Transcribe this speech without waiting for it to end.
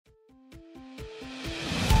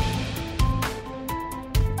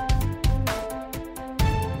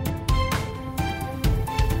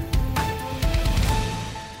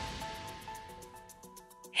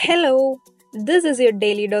Hello, this is your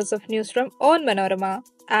daily dose of news from Onmanorama.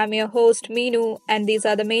 I'm your host Meenu, and these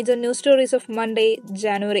are the major news stories of Monday,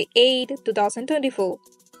 January 8, 2024.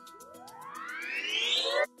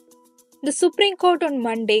 The Supreme Court on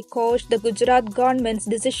Monday quashed the Gujarat government's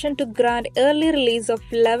decision to grant early release of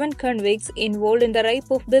 11 convicts involved in the rape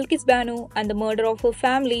of Bilkis Bano and the murder of her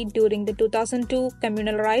family during the 2002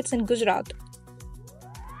 communal riots in Gujarat.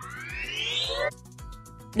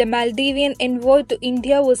 The Maldivian envoy to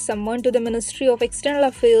India was summoned to the Ministry of External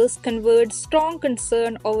Affairs, conveyed strong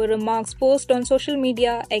concern over remarks posted on social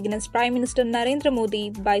media against Prime Minister Narendra Modi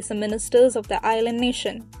by some ministers of the island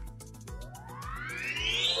nation.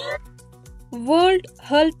 World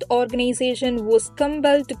Health Organization was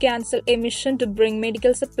compelled to cancel a mission to bring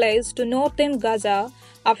medical supplies to northern Gaza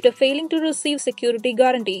after failing to receive security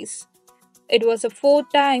guarantees. It was the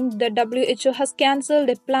fourth time the WHO has cancelled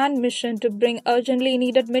a planned mission to bring urgently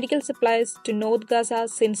needed medical supplies to North Gaza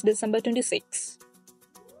since December 26.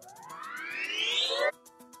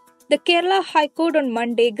 The Kerala High Court on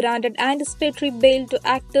Monday granted anticipatory bail to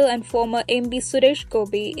actor and former MP Suresh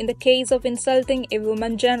Gopi in the case of insulting a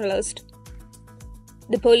woman journalist.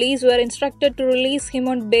 The police were instructed to release him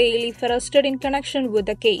on bail if arrested in connection with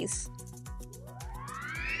the case.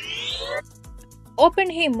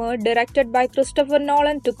 Oppenheimer, directed by Christopher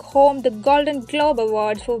Nolan, took home the Golden Globe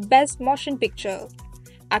Award for Best Motion Picture.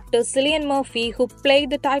 Actor Cillian Murphy, who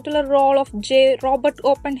played the titular role of J. Robert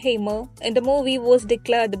Oppenheimer in the movie, was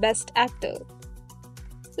declared the Best Actor.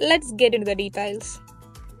 Let's get into the details.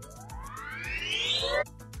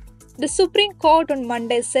 The Supreme Court on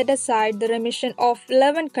Monday set aside the remission of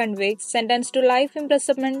 11 convicts sentenced to life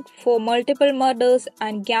imprisonment for multiple murders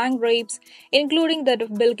and gang rapes, including that of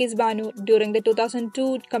Bilkis Bano during the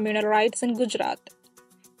 2002 communal riots in Gujarat.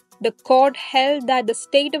 The court held that the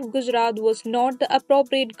state of Gujarat was not the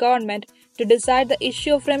appropriate government to decide the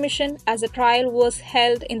issue of remission, as the trial was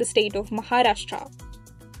held in the state of Maharashtra.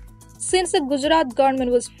 Since the Gujarat government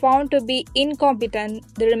was found to be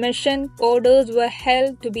incompetent, the remission orders were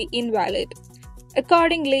held to be invalid.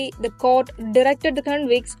 Accordingly, the court directed the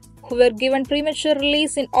convicts, who were given premature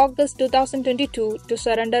release in August 2022, to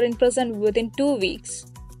surrender in prison within 2 weeks.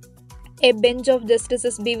 A bench of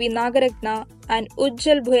Justices B.V. Nagaratna and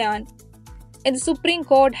Ujjal Bhuyan in the Supreme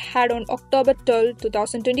Court had on October 12,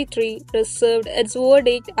 2023 reserved its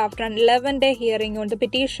verdict after an 11-day hearing on the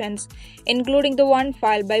petitions, including the one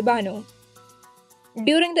filed by Banu.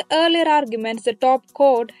 During the earlier arguments, the top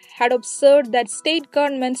court had observed that state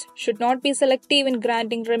governments should not be selective in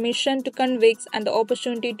granting remission to convicts, and the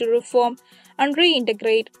opportunity to reform and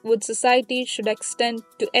reintegrate with society should extend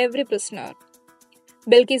to every prisoner.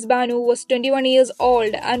 Bilkis Banu was 21 years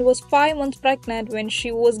old and was 5 months pregnant when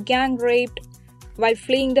she was gang raped while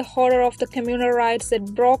fleeing the horror of the communal riots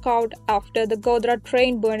that broke out after the Godhra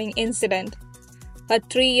train burning incident. Her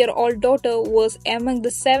 3-year-old daughter was among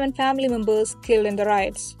the 7 family members killed in the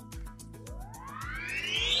riots.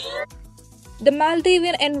 The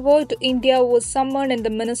Maldivian envoy to India was summoned in the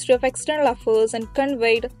Ministry of External Affairs and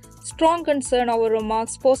conveyed strong concern over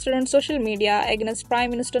remarks posted on social media against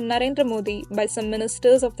Prime Minister Narendra Modi by some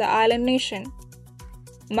ministers of the island nation.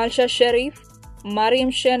 Malsha Sharif,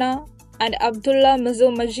 Mariam Shena, and Abdullah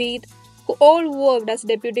Mizo Majid, who all worked as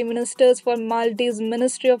deputy ministers for Maldives'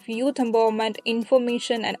 Ministry of Youth Empowerment,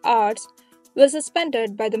 Information and Arts, were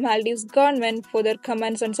suspended by the Maldives government for their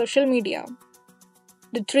comments on social media.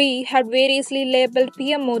 The three had variously labeled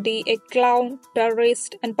PM Modi a clown,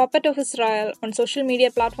 terrorist, and puppet of Israel on social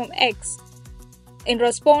media platform X, in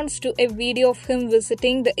response to a video of him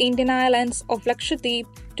visiting the Indian islands of Lakshadweep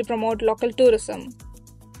to promote local tourism.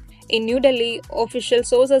 In New Delhi, official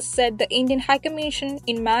sources said the Indian High Commission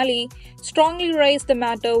in Mali strongly raised the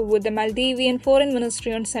matter with the Maldivian Foreign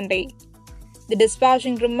Ministry on Sunday. The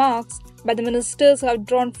dispatching remarks by the ministers have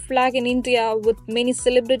drawn flag in India, with many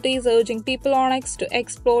celebrities urging people on X to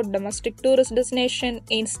explore domestic tourist destinations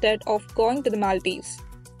instead of going to the Maldives.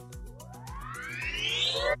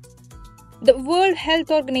 The World Health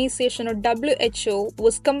Organization, or WHO,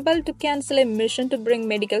 was compelled to cancel a mission to bring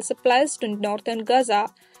medical supplies to northern Gaza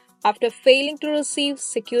after failing to receive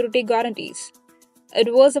security guarantees.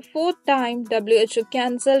 It was the fourth time WHO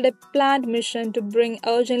cancelled a planned mission to bring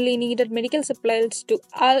urgently needed medical supplies to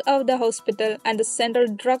Al-Awda Hospital and the Central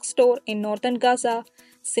Drug Store in northern Gaza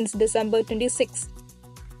since December 26.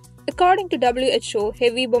 According to WHO,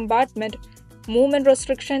 heavy bombardment, movement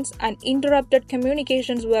restrictions, and interrupted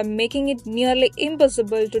communications were making it nearly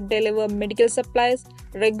impossible to deliver medical supplies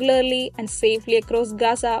regularly and safely across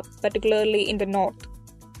Gaza, particularly in the north.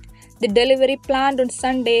 The delivery planned on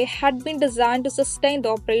Sunday had been designed to sustain the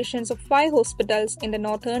operations of 5 hospitals in the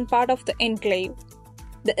northern part of the enclave.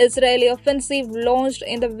 The Israeli offensive, launched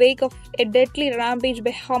in the wake of a deadly rampage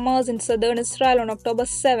by Hamas in southern Israel on October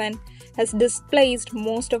 7, has displaced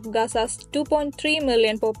most of Gaza's 2.3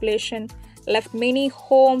 million population, left many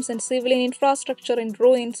homes and civilian infrastructure in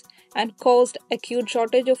ruins, and caused acute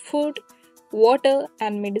shortage of food, water,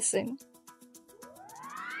 and medicine.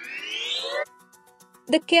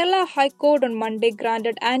 The Kerala High Court on Monday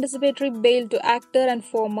granted anticipatory bail to actor and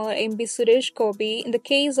former MP Suresh Gopi in the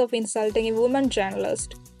case of insulting a woman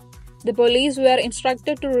journalist. The police were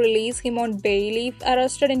instructed to release him on bail if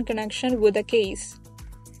arrested in connection with the case.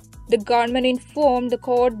 The government informed the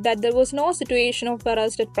court that there was no situation of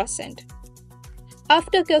arrest at present.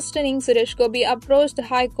 After questioning, Suresh Gopi approached the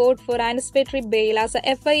High Court for anticipatory bail as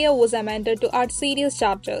the FIR was amended to add serious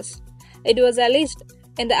charges. It was alleged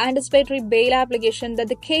in the anticipatory bail application that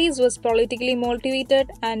the case was politically motivated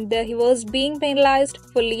and that he was being penalized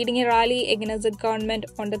for leading a rally against the government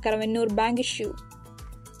on the Karavanur Bank issue.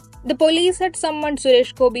 The police had summoned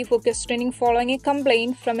Suresh Gopi for questioning following a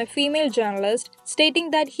complaint from a female journalist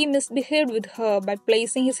stating that he misbehaved with her by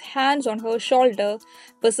placing his hands on her shoulder,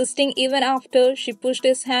 persisting even after she pushed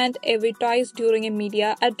his hand away twice during a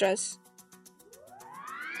media address.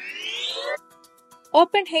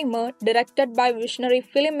 Oppenheimer, directed by visionary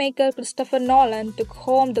filmmaker Christopher Nolan, took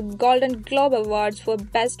home the Golden Globe Awards for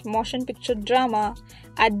Best Motion Picture Drama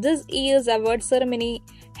at this year's award ceremony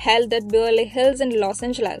held at Beverly Hills in Los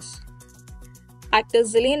Angeles. Actor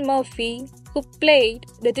Cillian Murphy, who played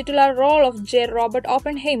the titular role of J. Robert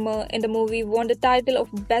Oppenheimer in the movie, won the title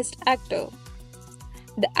of Best Actor.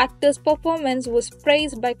 The actor's performance was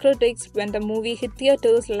praised by critics when the movie hit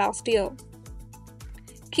theaters last year.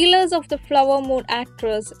 Killers of the Flower Moon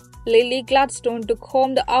actress Lily Gladstone took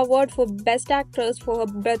home the award for Best Actress for her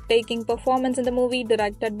breathtaking performance in the movie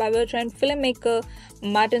directed by veteran filmmaker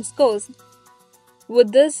Martin Scorsese.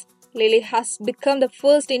 With this, Lily has become the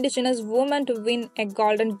first Indigenous woman to win a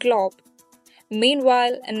Golden Globe.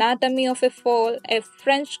 Meanwhile, Anatomy of a Fall, a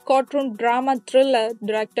French courtroom drama thriller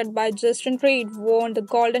directed by Justin Reed, won the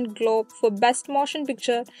Golden Globe for Best Motion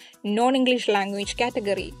Picture Non-English Language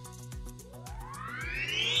category.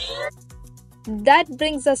 That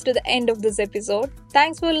brings us to the end of this episode.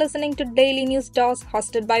 Thanks for listening to Daily News Toss,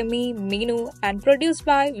 hosted by me, Meenu, and produced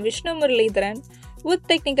by Vishnu Muralidharan, with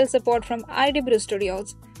technical support from IDBrew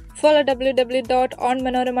Studios. Follow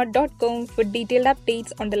www.onmanorama.com for detailed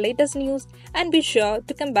updates on the latest news, and be sure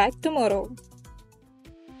to come back tomorrow.